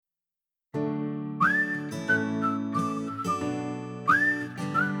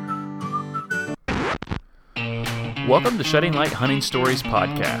Welcome to Shedding Light Hunting Stories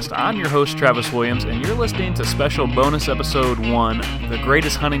podcast. I'm your host, Travis Williams, and you're listening to special bonus episode 1, The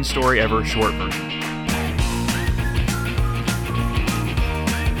Greatest Hunting Story Ever short version.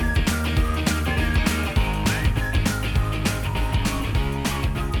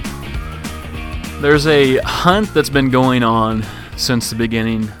 There's a hunt that's been going on since the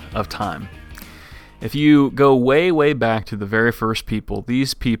beginning of time. If you go way, way back to the very first people,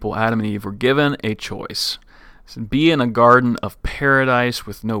 these people, Adam and Eve, were given a choice. Be in a garden of paradise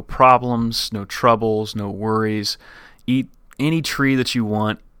with no problems, no troubles, no worries. Eat any tree that you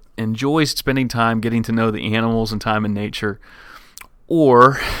want. Enjoy spending time getting to know the animals and time in nature.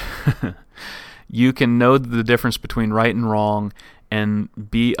 Or you can know the difference between right and wrong and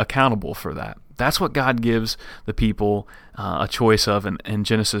be accountable for that. That's what God gives the people a choice of in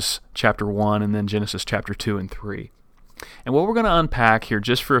Genesis chapter 1 and then Genesis chapter 2 and 3. And what we're going to unpack here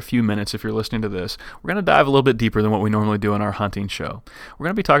just for a few minutes, if you're listening to this, we're going to dive a little bit deeper than what we normally do in our hunting show. We're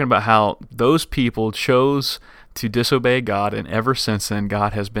going to be talking about how those people chose to disobey God, and ever since then,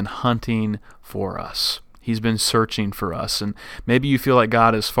 God has been hunting for us. He's been searching for us, and maybe you feel like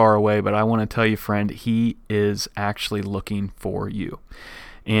God is far away, but I want to tell you, friend, He is actually looking for you.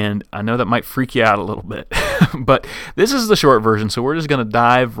 And I know that might freak you out a little bit, but this is the short version, so we're just going to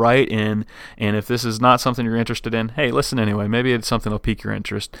dive right in, and if this is not something you're interested in, hey, listen anyway, maybe it's something that'll pique your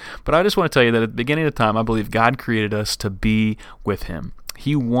interest. But I just want to tell you that at the beginning of time, I believe God created us to be with Him.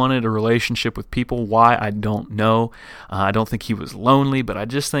 He wanted a relationship with people. Why? I don't know. I don't think He was lonely, but I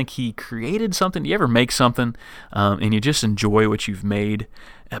just think He created something. You ever make something and you just enjoy what you've made?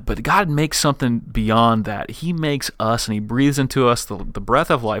 But God makes something beyond that. He makes us, and He breathes into us the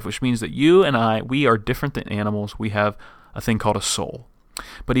breath of life, which means that you and I, we are different than animals. We have a thing called a soul.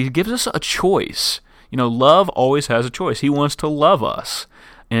 But He gives us a choice. You know, love always has a choice. He wants to love us.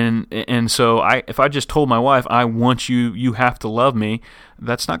 And so if I just told my wife, I want you, you have to love me,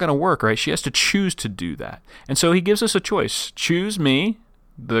 that's not going to work, right? She has to choose to do that. And so He gives us a choice. Choose me,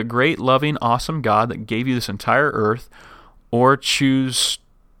 the great, loving, awesome God that gave you this entire earth, or choose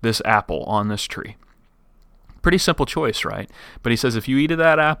this apple on this tree. Pretty simple choice, right? But He says, if you eat of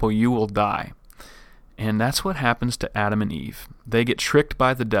that apple, you will die. And that's what happens to Adam and Eve. They get tricked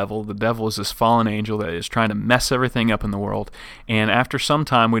by the devil. The devil is this fallen angel that is trying to mess everything up in the world. And after some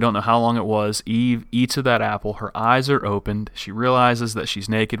time, we don't know how long it was, Eve eats of that apple. Her eyes are opened. She realizes that she's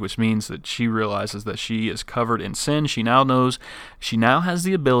naked, which means that she realizes that she is covered in sin. She now has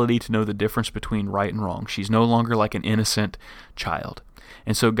the ability to know the difference between right and wrong. She's no longer like an innocent child.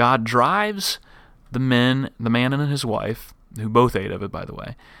 And so God drives the man and his wife, who both ate of it, by the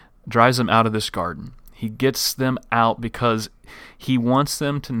way, drives them out of this garden. He gets them out because He wants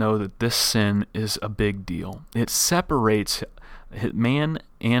them to know that this sin is a big deal. It separates man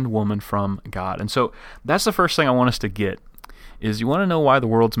and woman from God. And so that's the first thing I want us to get, is you want to know why the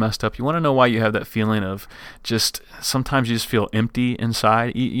world's messed up. You want to know why you have that feeling of just, sometimes you just feel empty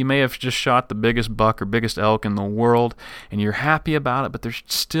inside. You may have just shot the biggest buck or biggest elk in the world, and you're happy about it, but there's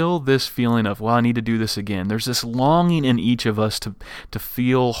still this feeling of, well, I need to do this again. There's this longing in each of us to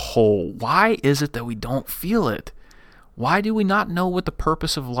feel whole. Why is it that we don't feel it? Why do we not know what the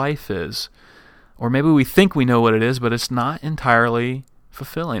purpose of life is? Or maybe we think we know what it is, but it's not entirely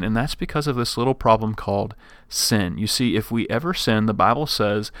fulfilling, and that's because of this little problem called sin. You see, if we ever sin, the Bible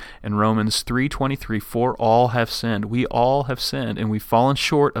says in Romans 3:23, for all have sinned. We all have sinned, and we've fallen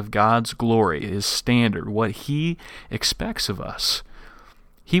short of God's glory, His standard, what He expects of us.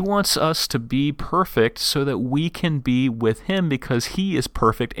 He wants us to be perfect so that we can be with Him, because He is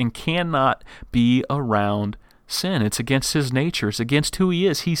perfect and cannot be around sin. It's against His nature. It's against who He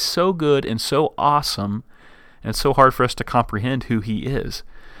is. He's so good and so awesome, and it's so hard for us to comprehend who He is.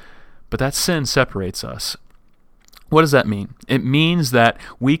 But that sin separates us. What does that mean? It means that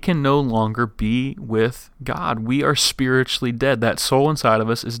we can no longer be with God. We are spiritually dead. That soul inside of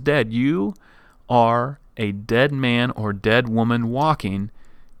us is dead. You are a dead man or dead woman walking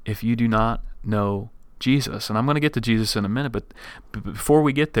if you do not know Jesus. And I'm going to get to Jesus in a minute, but before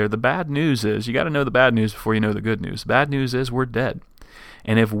we get there, the bad news is, you got to know the bad news before you know the good news. The bad news is we're dead.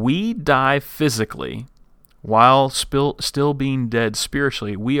 And if we die physically while still being dead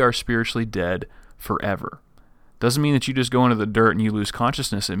spiritually, we are spiritually dead forever. Doesn't mean that you just go into the dirt and you lose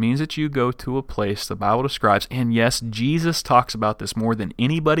consciousness. It means that you go to a place the Bible describes, and yes, Jesus talks about this more than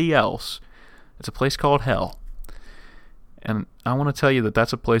anybody else. It's a place called hell. And I want to tell you that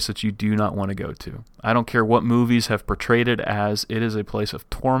that's a place that you do not want to go to. I don't care what movies have portrayed it as. It is a place of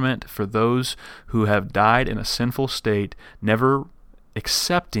torment for those who have died in a sinful state, never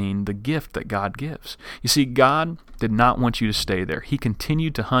accepting the gift that God gives. You see, God did not want you to stay there. He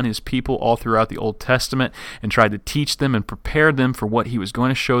continued to hunt his people all throughout the Old Testament and tried to teach them and prepare them for what he was going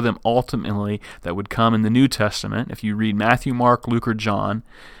to show them ultimately that would come in the New Testament. If you read Matthew, Mark, Luke, or John,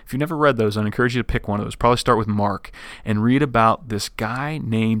 if you've never read those, I'd encourage you to pick one of those. Probably start with Mark and read about this guy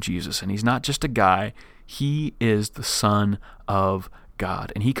named Jesus. And he's not just a guy, he is the Son of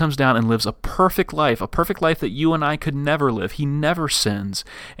God. And he comes down and lives a perfect life that you and I could never live. He never sins.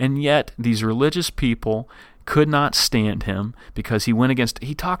 And yet these religious people could not stand him because he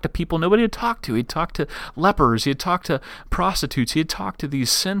talked to people nobody had talked to. He'd talked to lepers, he had talked to prostitutes, he had talked to these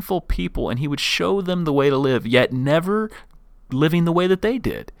sinful people, and he would show them the way to live, yet never living the way that they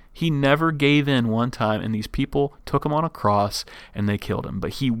did. He never gave in one time, and these people took him on a cross and they killed him.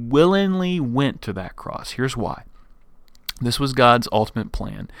 But he willingly went to that cross. Here's why. This was God's ultimate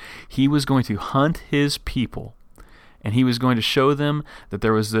plan. He was going to hunt his people, and he was going to show them that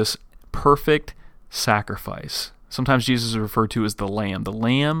there was this perfect sacrifice. Sometimes Jesus is referred to as the Lamb. The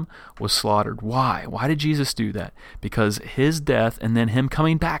Lamb was slaughtered. Why? Why did Jesus do that? Because his death and then him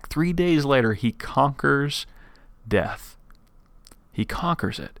coming back 3 days later, he conquers death. He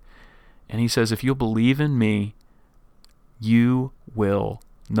conquers it. And he says, if you'll believe in me, you will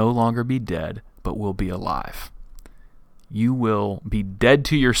no longer be dead, but will be alive. You will be dead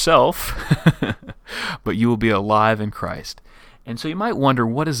to yourself, but you will be alive in Christ. And so you might wonder,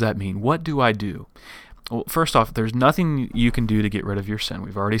 what does that mean? What do I do? Well, first off, there's nothing you can do to get rid of your sin.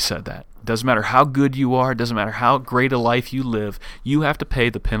 We've already said that. It doesn't matter how good you are. It doesn't matter how great a life you live. You have to pay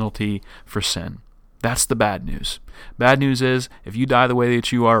the penalty for sin. That's the bad news. Bad news is, if you die the way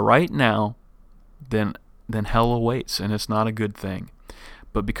that you are right now, then hell awaits, and it's not a good thing.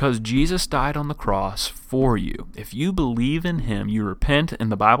 But because Jesus died on the cross for you, if you believe in him, you repent, and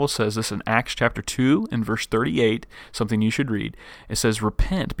the Bible says this in Acts chapter 2 and verse 38, something you should read. It says,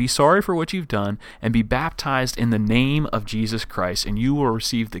 repent, be sorry for what you've done, and be baptized in the name of Jesus Christ, and you will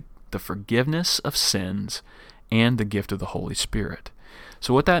receive the forgiveness of sins and the gift of the Holy Spirit.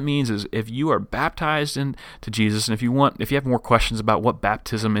 So what that means is, if you are baptized into Jesus, and if you have more questions about what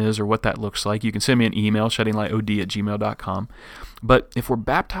baptism is or what that looks like, you can send me an email, sheddinglightod@gmail.com. But if we're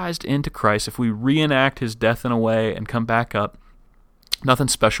baptized into Christ, if we reenact his death in a way and come back up, nothing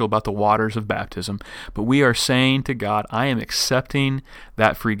special about the waters of baptism, but we are saying to God, I am accepting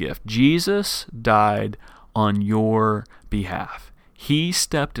that free gift. Jesus died on your behalf. He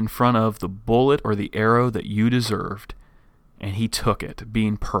stepped in front of the bullet or the arrow that you deserved, and he took it,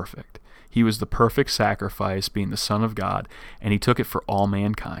 being perfect. He was the perfect sacrifice, being the Son of God, and he took it for all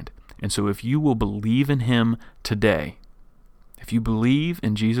mankind. And so if you will believe in him today, if you believe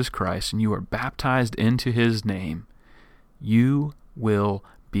in Jesus Christ and you are baptized into his name, you will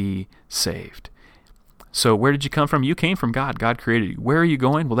be saved. So where did you come from? You came from God. God created you. Where are you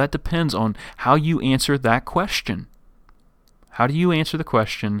going? Well, that depends on how you answer that question. How do you answer the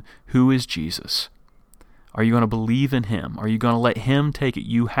question, who is Jesus? Are you going to believe in him? Are you going to let him take it?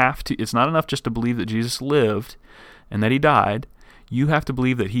 You have to. It's not enough just to believe that Jesus lived and that he died. You have to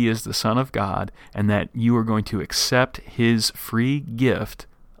believe that he is the Son of God and that you are going to accept his free gift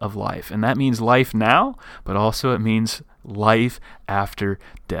of life. And that means life now, but also it means life after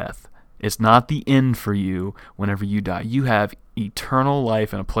death. It's not the end for you whenever you die. You have eternal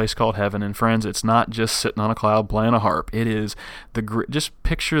life in a place called heaven. And friends, it's not just sitting on a cloud playing a harp. It is just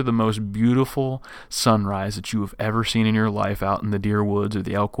picture the most beautiful sunrise that you have ever seen in your life out in the deer woods or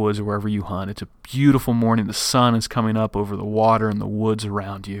the elk woods or wherever you hunt. It's a beautiful morning. The sun is coming up over the water and the woods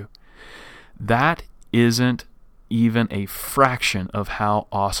around you. That isn't even a fraction of how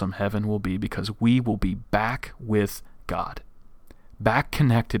awesome heaven will be, because we will be back with God. Back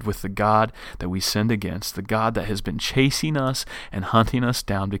connected with the God that we sinned against, the God that has been chasing us and hunting us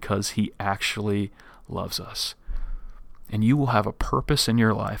down because he actually loves us. And you will have a purpose in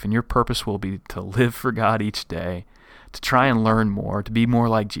your life, and your purpose will be to live for God each day, to try and learn more, to be more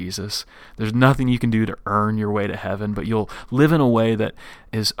like Jesus. There's nothing you can do to earn your way to heaven, but you'll live in a way that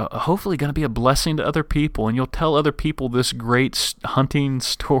is hopefully going to be a blessing to other people, and you'll tell other people this great hunting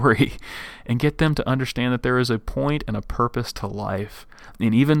story and get them to understand that there is a point and a purpose to life.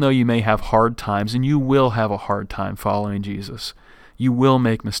 And even though you may have hard times, and you will have a hard time following Jesus, you will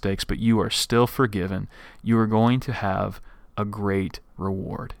make mistakes, but you are still forgiven. You are going to have a great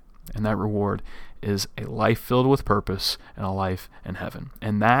reward, and that reward is a life filled with purpose and a life in heaven.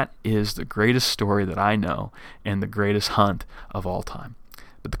 And that is the greatest story that I know and the greatest hunt of all time.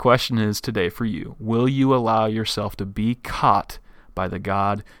 But the question is today for you, will you allow yourself to be caught by the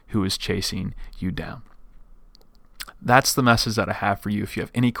God who is chasing you down? that's the message that I have for you. If you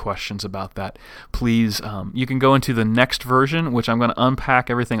have any questions about that, please, you can go into the next version, which I'm going to unpack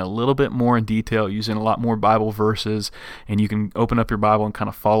everything a little bit more in detail using a lot more Bible verses, and you can open up your Bible and kind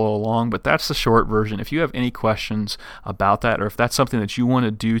of follow along. But that's the short version. If you have any questions about that, or if that's something that you want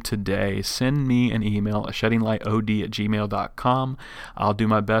to do today, send me an email at sheddinglightod@gmail.com. I'll do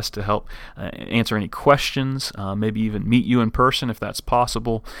my best to help answer any questions, maybe even meet you in person if that's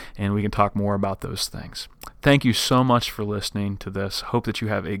possible, and we can talk more about those things. Thank you so much for listening to this. Hope that you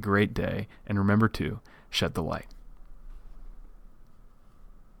have a great day, and remember to shed the light.